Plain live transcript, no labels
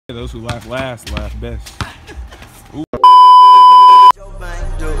Those who laugh last, laugh best. Ooh.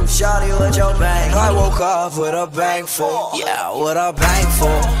 Shawty with your bang. I woke up with a bang full. Yeah, with a bang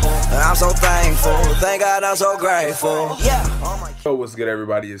full. I'm so thankful. Thank God I'm so grateful. Yeah. So what's good,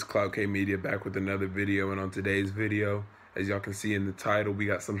 everybody? It's Cloud K Media back with another video, and on today's video, as y'all can see in the title, we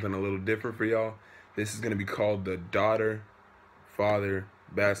got something a little different for y'all. This is gonna be called the Daughter-Father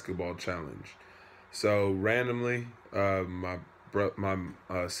Basketball Challenge. So randomly, my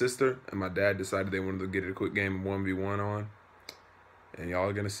sister and my dad decided they wanted to get a quick game of 1v1 on, and y'all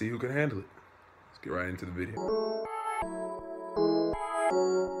are gonna see who can handle it. Let's get right into the video.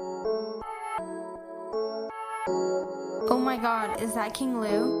 Oh my God, is that King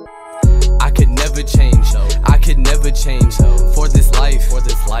Lou? I could never change, I could never change for this life,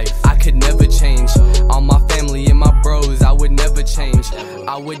 I could never change. All my family and my bros, I would never change.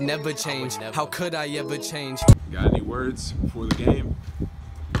 I would never change. How could I ever change? Got any words before the game?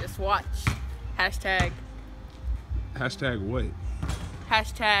 Just watch. Hashtag. Hashtag what?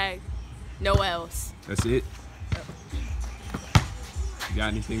 Hashtag no else. That's it? You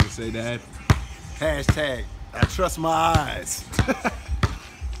got anything to say, Dad? Hashtag I trust my eyes.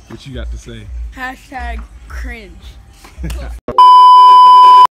 What you got to say? Hashtag cringe.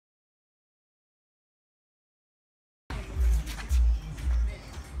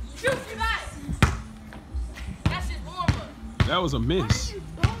 That was a miss.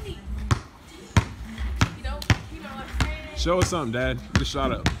 Show us something, Dad. Get a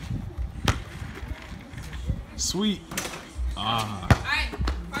shot up. Sweet. Ah.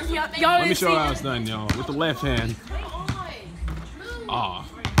 Let me show how it's done, y'all. With the left hand. Ah.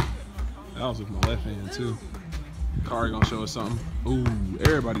 That was with my left hand, too. Kari gonna show us something. Ooh,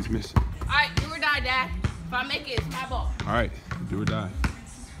 everybody's missing. Alright, do or die, Dad. If I make it, it's my ball. Alright, do or die.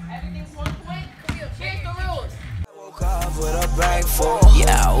 Everything's 1 point. Come here, change the rules. Woke up with a bang full.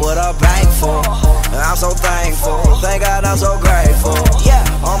 Yeah, with a bang full. I'm so thankful. Thank God I'm so grateful. Yeah,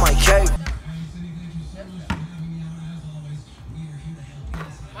 on my cake.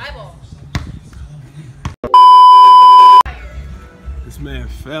 My ball. This man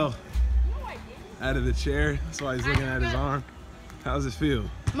fell out of the chair. That's why he's looking at his arm. How's it feel?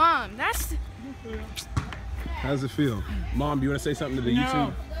 Mom, that's... How's it feel? Mom, do you want to say something to the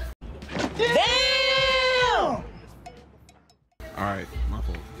YouTube? Damn! All right, my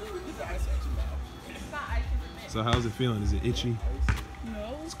fault. So how's it feeling? Is it itchy?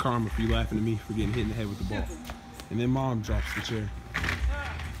 No. It's karma for you laughing at me for getting hit in the head with the ball. And then Mom drops the chair.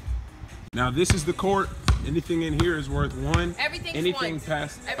 Now this is the court. Anything in here is worth 1. Everything's Anything ones.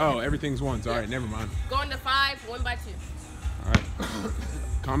 past... Everything. Oh, everything's ones. All right, never mind. Going to 5, 1 by 2. All right.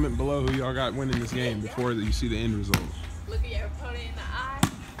 Comment below who y'all got winning this game before you see the end result. Look at your opponent in the eye.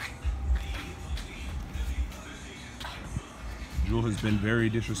 Jewel has been very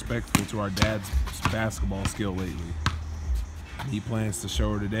disrespectful to our dad's basketball skill lately. He plans to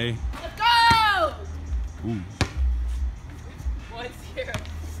show her today. Let's go! Ooh. 1-0.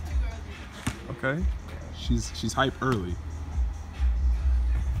 Okay. She's hype early.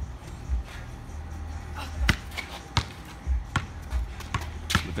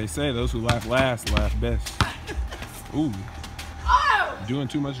 But they say those who laugh last, laugh best. Ooh. Oh! Doing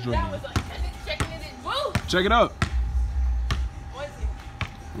too much dribbling. That was like checking it in. Woo! Check it up.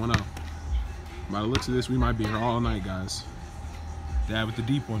 1-0. 1-0. By the looks of this, we might be here all night, guys. Dad with the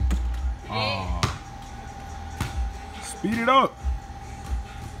deep one. Aw. Speed it up.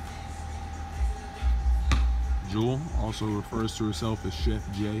 Jewel also refers to herself as Chef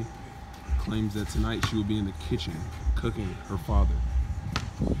J. Claims that tonight she will be in the kitchen cooking her father.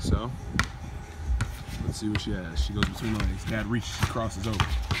 So, let's see what she has. She goes between the legs. Dad reaches, she crosses over.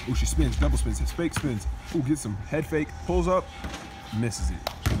 Ooh, she spins, double spins, fake spins. Ooh, gets some head fake, pulls up, misses it.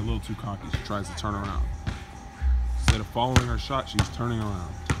 She's a little too cocky. She tries to turn around. Instead of following her shot, she's turning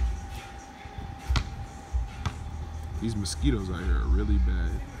around. These mosquitoes out here are really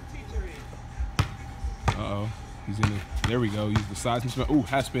bad. Uh-oh. He's in the... There we go. Use the size and spin. Ooh,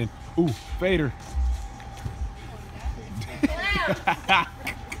 half spin. Ooh, fader.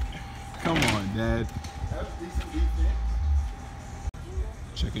 Come on, Dad.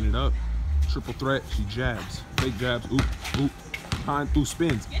 Checking it up. Triple threat. She jabs. Fake jabs. Ooh, ooh. Behind. Ooh,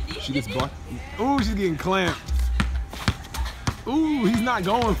 spins. She gets blocked. Ooh, she's getting clamped. Ooh, he's not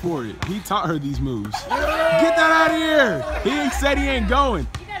going for it. He taught her these moves. Get that out of here. He said he ain't going.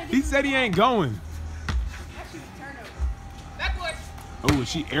 He said he ain't going. Oh, and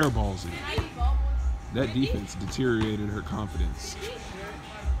she airballs it. That defense deteriorated her confidence.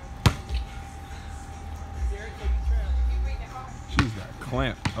 She's got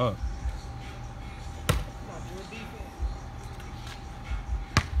clamped up.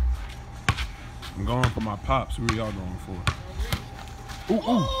 I'm going for my pops. Who are y'all going for? Ooh,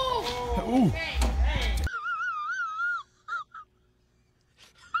 ooh. Ooh.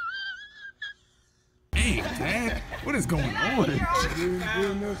 Hey, Dad. What is going on? Did I hit you?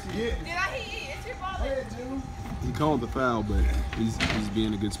 It's your ball. He called the foul, but he's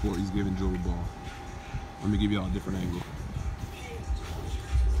being a good sport. He's giving Jewel the ball. Let me give y'all a different angle.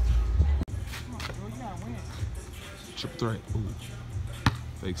 Triple threat. Ooh.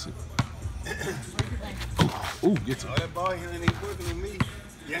 Fakes it. Ooh, gets it. Oh, that ball here ain't working on me.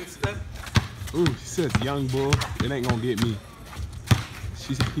 Youngster. Ooh, he says young bull. It ain't gonna get me.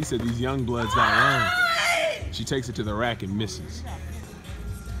 He said these young bloods gotta learn. She takes it to the rack and misses.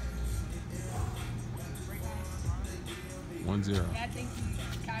 1-0. I think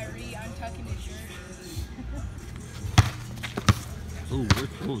Kyrie untucking his shirt. Ooh,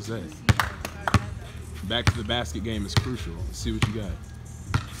 what was that? Back to the basket game is crucial. Let's see what you got.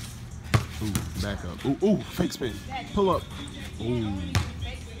 Ooh, back up. Ooh, fake spin. Pull up. Ooh.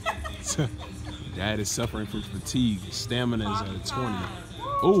 Dad is suffering from fatigue. Stamina is at a 20.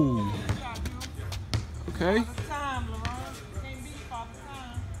 Ooh. Okay.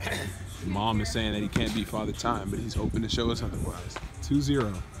 Mom is saying that he can't beat Father Time, but he's hoping to show us otherwise.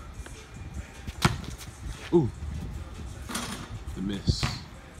 2-0. Ooh. The miss.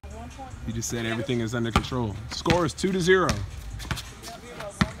 He just said everything is under control. Score is 2-0.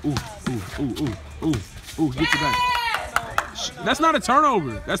 Ooh, ooh, ooh, ooh, ooh, ooh, gets it back. That's not a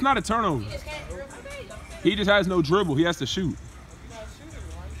turnover. That's not a turnover. He just has no dribble. He has to shoot.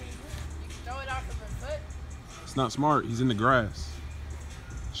 Throw it off of her foot. It's not smart. He's in the grass.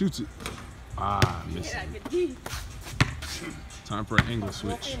 Shoots it. Ah, missed it. Time for an angle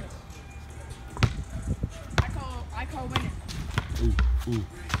switch. I call winning. Ooh, ooh,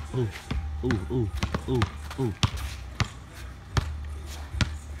 ooh, ooh, ooh, ooh, ooh.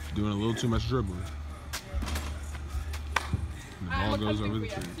 Doing a little too much dribbling. And the ball goes over the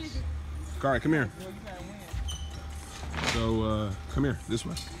fence. All right, come here. So, come here, this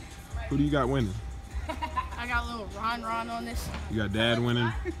way. Who do you got winning? I got a little Ron on this. You got Dad winning?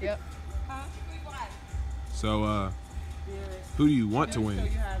 Yep. So, who do you want to win?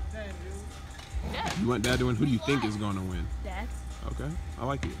 Dad. You want Dad to win? Who do you think is going to win? Dad. Okay, I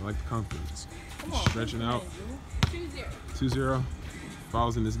like it. I like the confidence. Stretching out. 2-0. 2-0. If I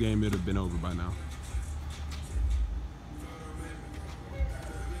was in this game, it would have been over by now.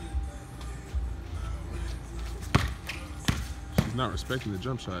 She's not respecting the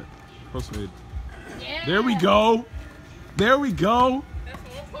jump shot. Post fade. Yeah. There we go. There we go. That's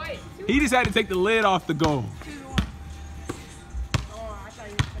 1 point. He just had to take the lid off the goal. 2-1. Oh, I thought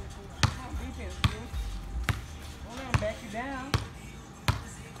you were going to defense, dude. Hold on, back you down.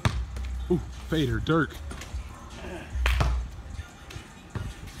 Ooh, fader, Dirk.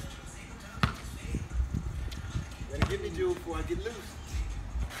 Better get me, Jewel, before I get loose.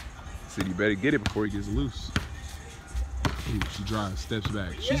 Said you better get it before he gets loose. Ooh, she drives, steps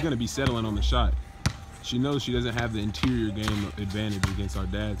back. She's gonna be settling on the shot. She knows she doesn't have the interior game advantage against our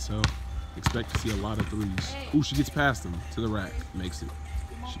dad, so expect to see a lot of threes. Ooh, she gets past him to the rack, makes it.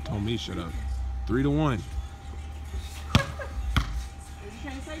 She told me shut up. 3-1. You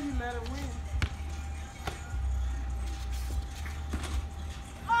can't say you let her win.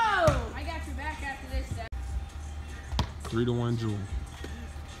 Oh! I got your back after this, Dad. 3-1 Jewel.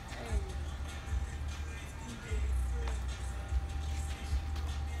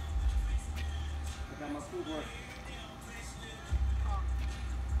 I got my footwork.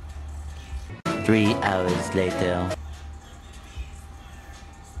 3 hours later.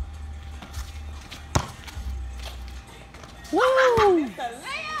 Woo! The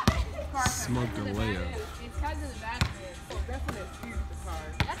layup! Smoked a layup. It's because of the backboard. That's an excuse, the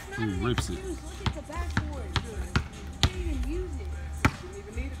card. That's not Who an rips it? excuse. Look at the backboard. You didn't even use it. You didn't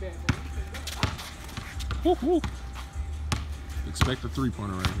even need a backboard. Woo, woo. Expect a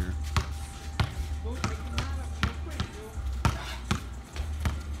three-pointer right here.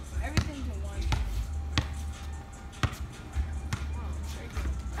 Everything's in one.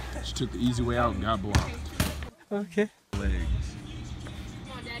 She took the easy way out and got blocked. Okay. Legs.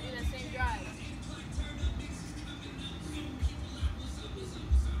 Come on, Dad, do that same drive.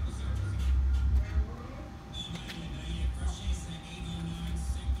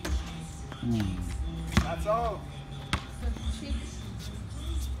 That's all.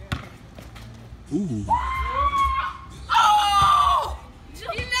 Ooh. Oh! You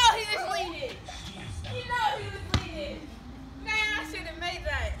know he was leading. You know he was leading. Man, I should have made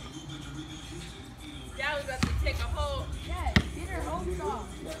that. Dad was about to take a whole. Dad, get her hopes off.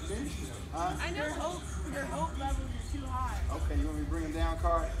 I know her hope levels are too high. Okay, you want me to bring him down,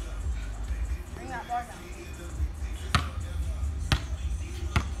 Card? Bring that bar down.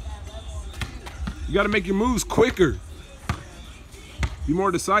 You got to make your moves quicker. Be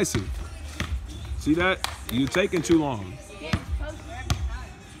more decisive. See that? You're taking too long.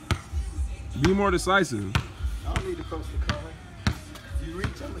 Be more decisive. I don't need to post the card. You reach,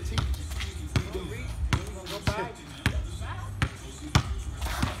 I'm going to teach you. You don't reach, you ain't going to go by.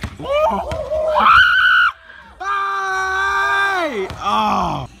 Hey!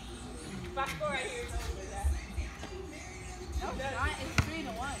 Oh. If I score right here, it's over with that. No, it's not. It's 3-1. You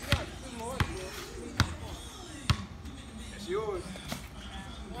got 2 more. That's yours.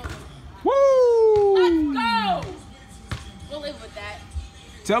 Woo! Let's go! We'll live with that.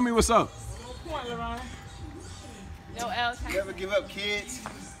 Tell me what's up. No L's. Never give up, kids.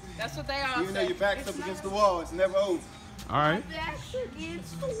 That's what they all Even though say. your back's up against the wall, it's never over. All right. Back's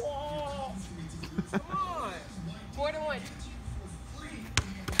against the wall. Come on. 4-1.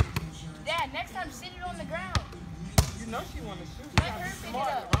 Dad, next time sit it on the ground. You know she want to shoot. Let her pick it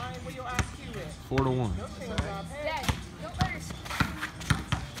up. Ryan, where your IQ at? 4-1. Dad, don't let her.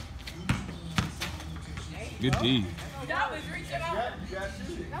 Good D. That was reaching out. You got to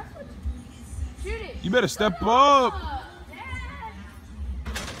shoot it. Shoot it. You better step up.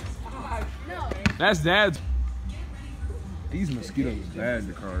 No. That's Dad's. These mosquitoes are bad,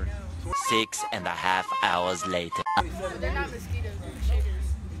 the car. 6.5 hours later. They're not mosquitoes, they're chiggers.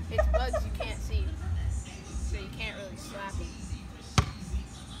 It's bugs you can't see. So you can't really slap them.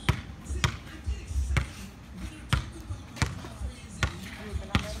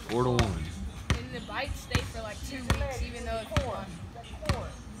 It's 4-1. And the bites stay for like 2 weeks, even though it's warm.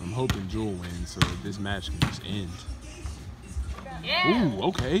 I'm hoping Jewel wins so this match can just end. Yeah. Ooh,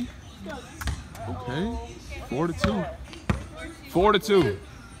 okay. Okay. 4-2. 4-2.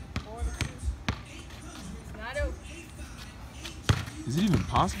 Not over. Is it even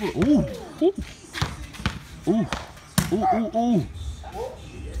possible? Ooh. Ooh. Ooh. Ooh, ooh, ooh.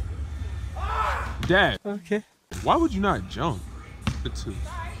 Dad. Okay. Why would you not jump?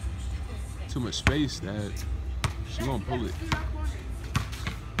 Too much space, Dad. She gonna pull it.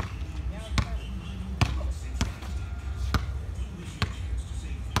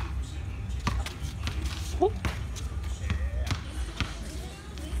 Woo.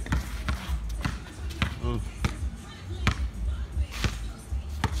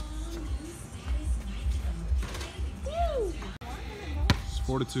 It's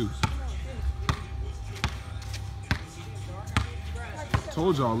 4-2.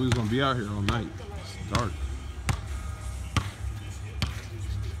 Told y'all we was gonna be out here all night. It's dark.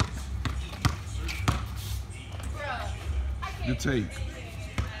 Good take.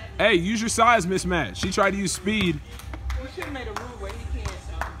 Hey, use your size mismatch. She tried to use speed. We should have made a rule where he can't.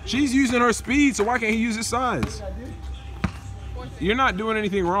 She's using her speed, so why can't he use his size? You're not doing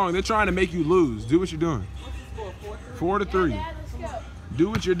anything wrong. They're trying to make you lose. Do what you're doing. 4-3. Dad, let's go. Do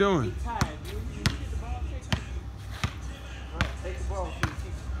what you're doing. Tired. You get the ball, take the ball.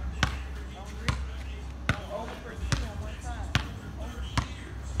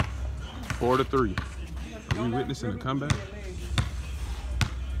 4-3. Are we witnessing a comeback?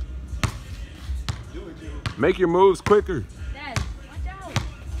 Make your moves quicker. Dad, watch out.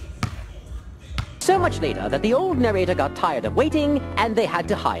 So much later that the old narrator got tired of waiting and they had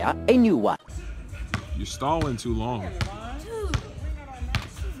to hire a new one. You're stalling too long. Dude.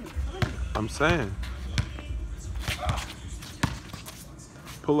 I'm saying.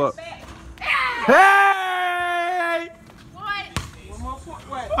 Pull up. Hey! What? One more point.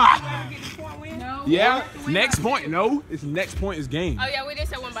 What? Ah. You gotta get the point win? No. Yeah. Next point. No. It's next point is game. Oh yeah, we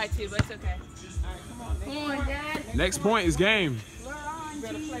just said 1 by 2, but it's okay. Come on, Dad. Next point is game. You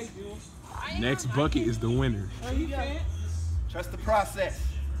better play, Jewel. Next bucket is the winner. Oh, you can't. Trust the process.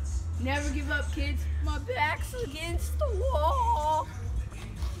 Never give up, kids. My back's against the wall.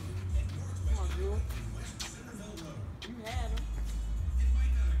 Come on, Jewel. You had him.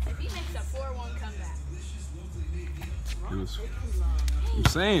 If he makes a 4-1 comeback, It was, I'm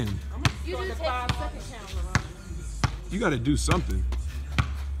saying, you On the just 5 hit second count, Ron. you got to do something.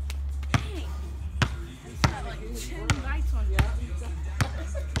 Dang. It's got like 2 bites on you.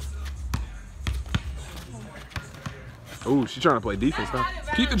 Oh, she's trying to play defense now.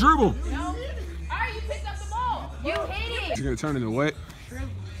 Keep the dribble. No. All right, you picked up the ball. You hit Is it. it going to turn into what?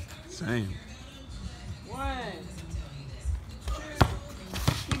 Same. 1.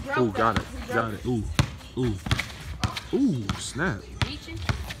 Ooh, got it. Got it. Ooh. Ooh. Ooh, snap. Reaching.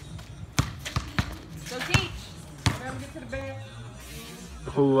 So teach. Never get to the band.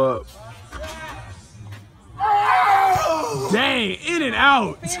 Pull up. Dang, in and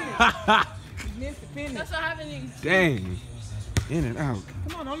out. You missed the finish. That's what happened. Dang. In and out.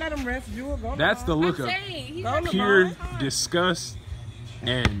 Come on, don't let him rest, Jewel. Go That's the look of pure disgust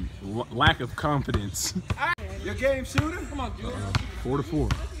and lack of confidence. Your game shooter? Come on, Jewel.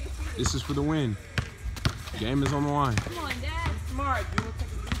 4-4. This is for the win. Game is on the line. Come on, Dad. Smart, Jewel. Take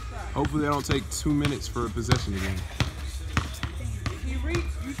a deep shot. Hopefully they don't take 2 minutes for a possession again. If you reach,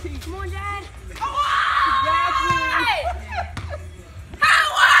 you teach. Come on, Dad.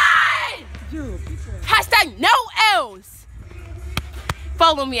 Jewel, keep it. Hashtag no L's.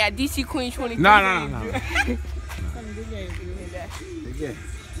 Follow me at DC Queen 23. No. Good game, Jewel. Good game.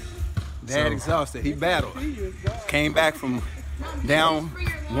 Dad exhausted. He battled. Came back from down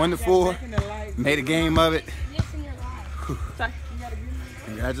 1-4. Made a game of it.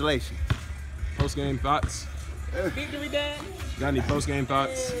 Congratulations. Post-game thoughts? Victory, Dad. Got any post-game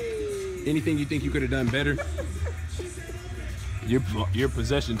thoughts? Anything you think you could have done better? Your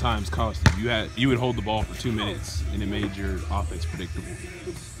possession times cost you. You would hold the ball for 2 minutes, and it made your offense predictable.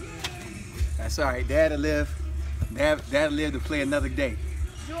 That's all right. Dad'll live. Dad'll live to play another day.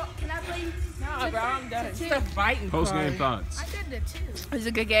 Can I play? No, bro, I'm done. Stop biting. Post-game thoughts. I did the 2. It was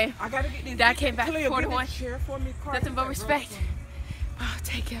a good game. I gotta get this. Dad came back Cleo, 4-1. chair for me, Nothing but respect. Oh,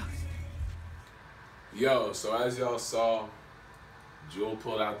 take it. Yo, so as y'all saw, Jewel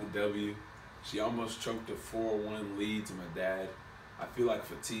pulled out the W. She almost choked a 4-1 lead to my dad. I feel like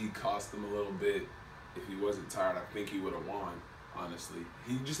fatigue cost him a little bit. If he wasn't tired, I think he would have won, honestly.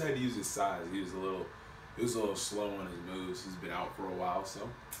 He just had to use his size. He was a little slow on his moves. He's been out for a while, so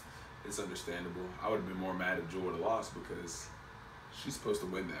it's understandable. I would have been more mad if Jewel would have lost because she's supposed to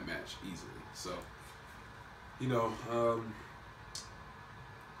win that match easily. So, you know, I'm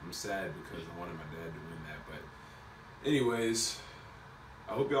sad because I wanted my dad to win that. But anyways,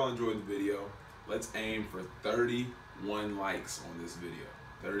 I hope y'all enjoyed the video. Let's aim for 31 likes on this video.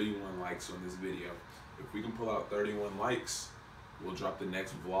 31 likes on this video. If we can pull out 31 likes, we'll drop the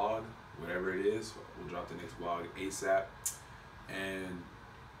next vlog, whatever it is. We'll drop the next vlog ASAP. And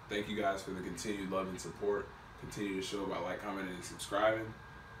thank you guys for the continued love and support. Continue to show by like, commenting, and subscribing.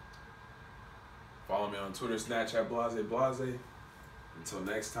 Follow me on Twitter, Snapchat, blase. Until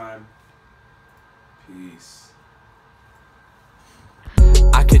next time, peace.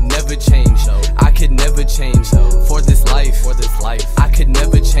 I could never change, I could never change for this life, I could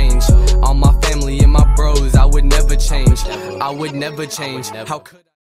never change all my family and my bros, I would never change, How could I?